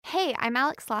Hey, I'm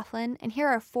Alex Laughlin, and here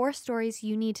are 4 stories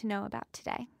you need to know about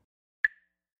today.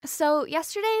 So,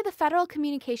 yesterday, the Federal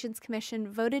Communications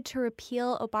Commission voted to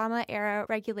repeal Obama-era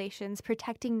regulations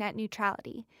protecting net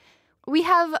neutrality. We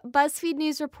have BuzzFeed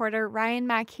News reporter Ryan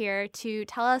Mack here to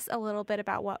tell us a little bit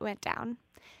about what went down.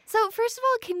 So, first of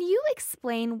all, can you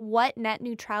explain what net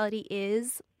neutrality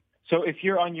is? So if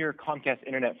you're on your Comcast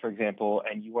internet, for example,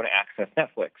 and you want to access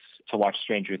Netflix to watch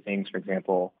Stranger Things, for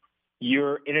example,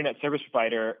 your internet service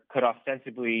provider could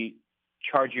ostensibly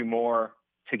charge you more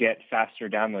to get faster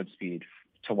download speed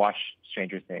to watch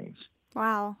Stranger Things.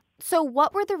 Wow. So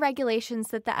what were the regulations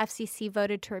that the FCC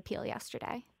voted to repeal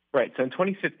yesterday? Right. So in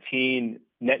 2015,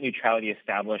 net neutrality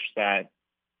established that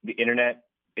the internet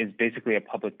is basically a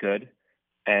public good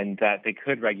and that they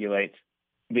could regulate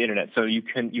the internet. So you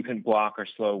can block or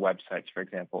slow websites, for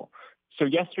example. So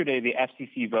yesterday, the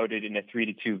FCC voted in a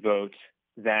 3-2 vote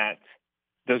that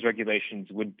those regulations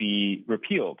would be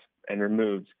repealed and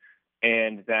removed,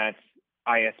 and that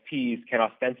ISPs can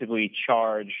ostensibly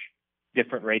charge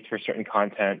different rates for certain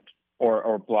content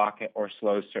or block it or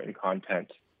slow certain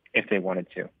content if they wanted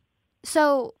to.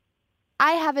 So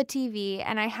I have a TV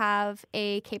and I have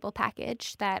a cable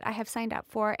package that I have signed up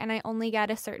for, and I only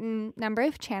get a certain number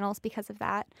of channels because of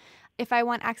that. If I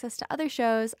want access to other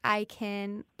shows, I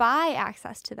can buy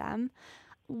access to them.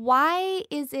 Why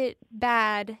is it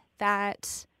bad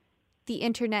that the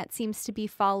internet seems to be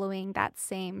following that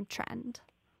same trend?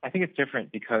 I think it's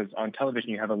different because on television,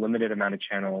 you have a limited amount of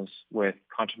channels with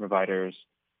content providers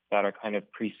that are kind of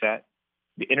preset.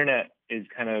 The internet is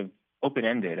kind of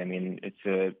open-ended. I mean, it's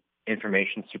a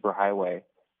information superhighway,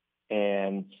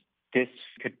 and this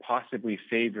could possibly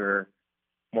favor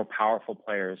more powerful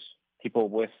players, people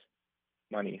with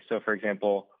money. So, for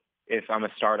example, if I'm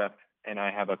a startup and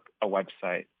I have a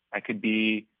website, I could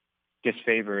be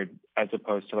disfavored as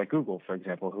opposed to like Google, for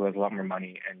example, who has a lot more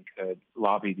money and could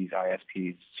lobby these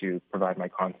ISPs to provide my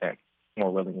content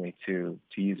more willingly to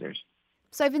users.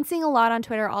 So I've been seeing a lot on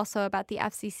Twitter also about the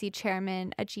FCC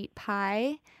chairman, Ajit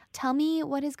Pai. Tell me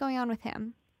what is going on with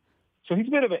him. So he's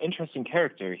a bit of an interesting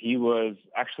character. He was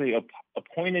actually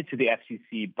appointed to the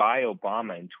FCC by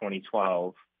Obama in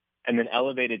 2012 and then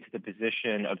elevated to the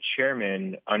position of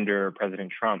chairman under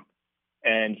President Trump.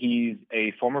 And he's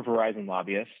a former Verizon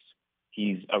lobbyist.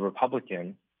 He's a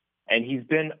Republican, and he's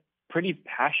been pretty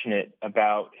passionate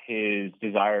about his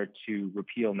desire to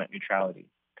repeal net neutrality.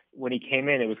 When he came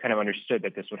in, it was kind of understood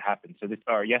that this would happen. So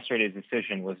yesterday's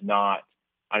decision was not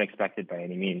unexpected by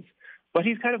any means. But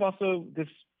he's kind of also this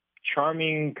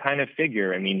charming kind of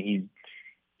figure. I mean,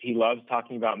 he loves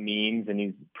talking about memes, and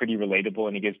he's pretty relatable,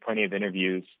 and he gives plenty of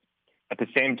interviews. At the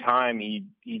same time, he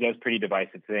does pretty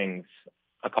divisive things.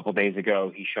 A couple days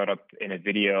ago, he showed up in a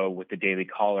video with the Daily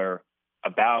Caller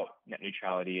about net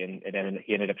neutrality, and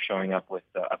he ended up showing up with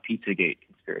a Pizzagate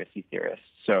conspiracy theorist.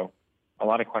 So a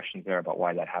lot of questions there about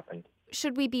why that happened.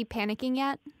 Should we be panicking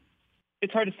yet?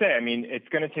 It's hard to say. I mean, it's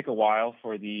going to take a while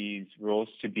for these rules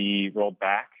to be rolled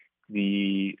back.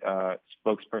 The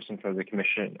spokesperson for the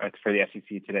commission, for the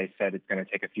FCC today, said it's going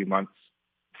to take a few months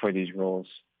for these rules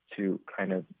to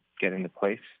kind of get into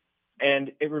place.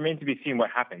 And it remains to be seen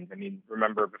what happens. I mean,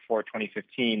 remember before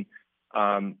 2015,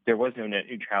 there was no net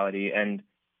neutrality, and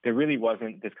there really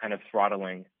wasn't this kind of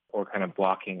throttling or kind of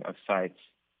blocking of sites.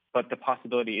 But the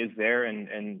possibility is there,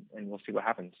 and we'll see what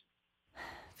happens.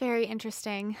 Very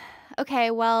interesting.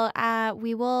 Okay, well,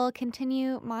 we will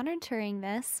continue monitoring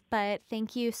this, but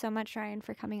thank you so much, Ryan,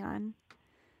 for coming on.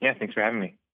 Yeah, thanks for having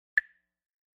me.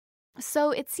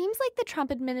 So it seems like the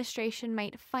Trump administration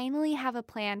might finally have a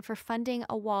plan for funding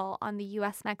a wall on the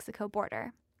U.S.-Mexico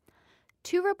border.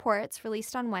 2 reports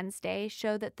released on Wednesday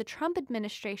show that the Trump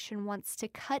administration wants to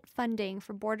cut funding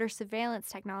for border surveillance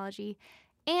technology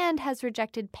and has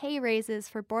rejected pay raises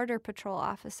for Border Patrol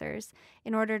officers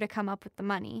in order to come up with the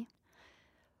money.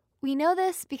 We know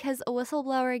this because a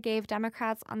whistleblower gave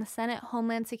Democrats on the Senate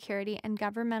Homeland Security and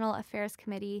Governmental Affairs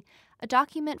Committee a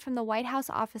document from the White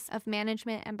House Office of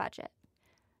Management and Budget.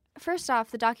 First off,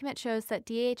 the document shows that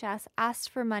DHS asked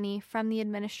for money from the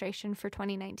administration for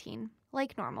 2019,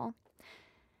 like normal.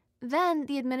 Then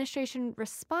the administration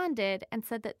responded and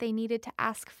said that they needed to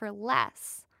ask for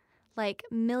less, like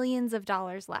millions of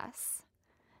dollars less.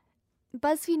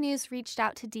 BuzzFeed News reached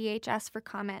out to DHS for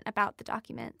comment about the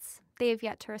documents. They have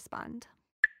yet to respond.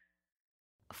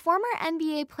 Former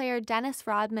NBA player Dennis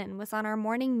Rodman was on our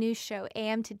morning news show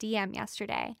AM to DM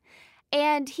yesterday,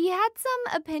 and he had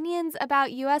some opinions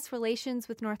about U.S. relations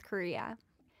with North Korea.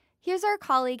 Here's our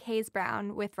colleague Hayes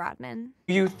Brown with Rodman.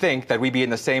 Do you think that we'd be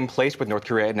in the same place with North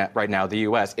Korea right now, the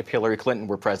U.S., if Hillary Clinton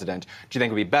were president? Do you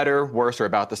think it would be better, worse, or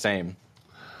about the same?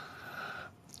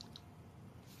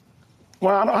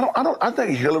 Well, I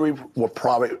think Hillary will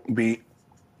probably be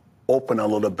open a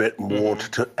little bit more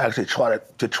to actually try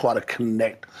to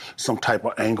connect some type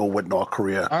of angle with North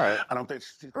Korea. All right. I don't think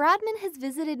Rodman has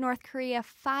visited North Korea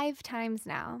 5 times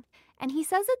now, and he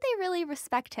says that they really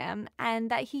respect him and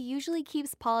that he usually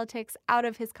keeps politics out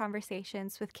of his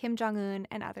conversations with Kim Jong-un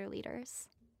and other leaders.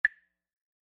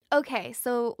 Okay,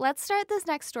 so let's start this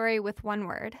next story with one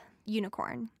word: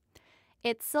 unicorn.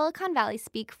 It's Silicon Valley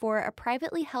speak for a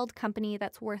privately held company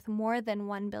that's worth more than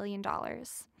 $1 billion.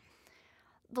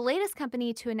 The latest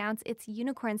company to announce its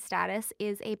unicorn status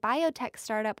is a biotech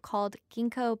startup called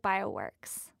Ginkgo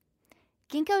Bioworks.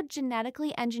 Ginkgo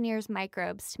genetically engineers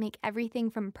microbes to make everything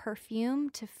from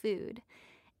perfume to food,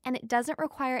 and it doesn't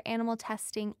require animal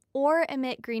testing or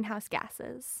emit greenhouse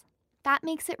gases. That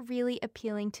makes it really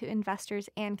appealing to investors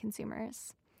and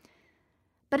consumers.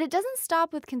 But it doesn't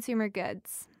stop with consumer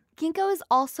goods. Ginkgo is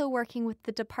also working with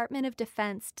the Department of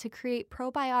Defense to create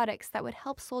probiotics that would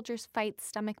help soldiers fight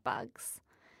stomach bugs.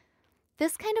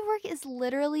 This kind of work is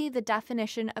literally the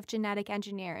definition of genetic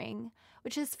engineering,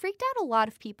 which has freaked out a lot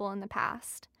of people in the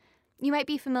past. You might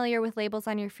be familiar with labels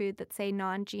on your food that say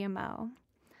non-GMO.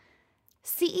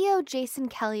 CEO Jason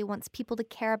Kelly wants people to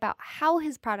care about how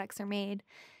his products are made,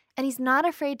 and he's not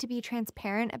afraid to be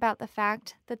transparent about the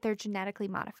fact that they're genetically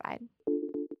modified.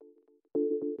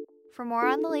 For more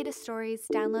on the latest stories,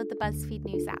 download the BuzzFeed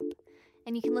News app.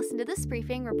 And you can listen to this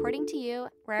briefing reporting to you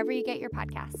wherever you get your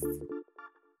podcasts.